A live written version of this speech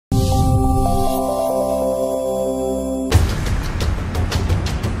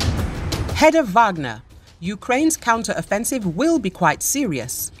Head of Wagner. Ukraine's counter-offensive will be quite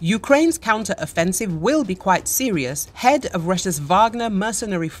serious. Ukraine's counter-offensive will be quite serious, head of Russia's Wagner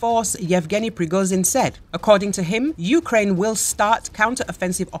mercenary force Yevgeny Prigozhin said. According to him, Ukraine will start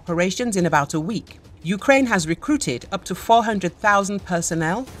counter-offensive operations in about a week. Ukraine has recruited up to 400,000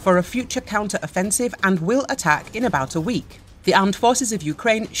 personnel for a future counter-offensive and will attack in about a week. The armed forces of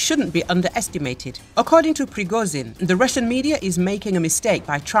Ukraine shouldn't be underestimated. According to Prigozhin, the Russian media is making a mistake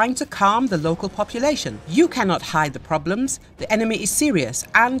by trying to calm the local population. You cannot hide the problems. The enemy is serious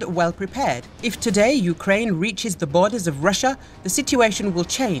and well prepared. If today Ukraine reaches the borders of Russia, the situation will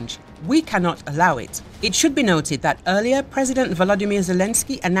change. We cannot allow it. It should be noted that earlier President Volodymyr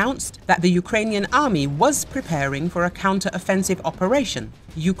Zelenski announced that the Ukrainian army was preparing for a counter-offensive operation.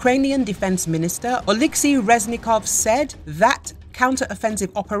 Ukrainian Defense Minister Oleksiy Reznikov said that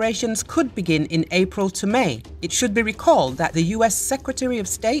counter-offensive operations could begin in April to May. It should be recalled that the US Secretary of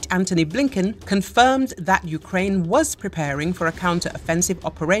State Antony Blinken confirmed that Ukraine was preparing for a counter-offensive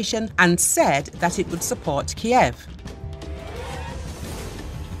operation and said that it would support Kiev.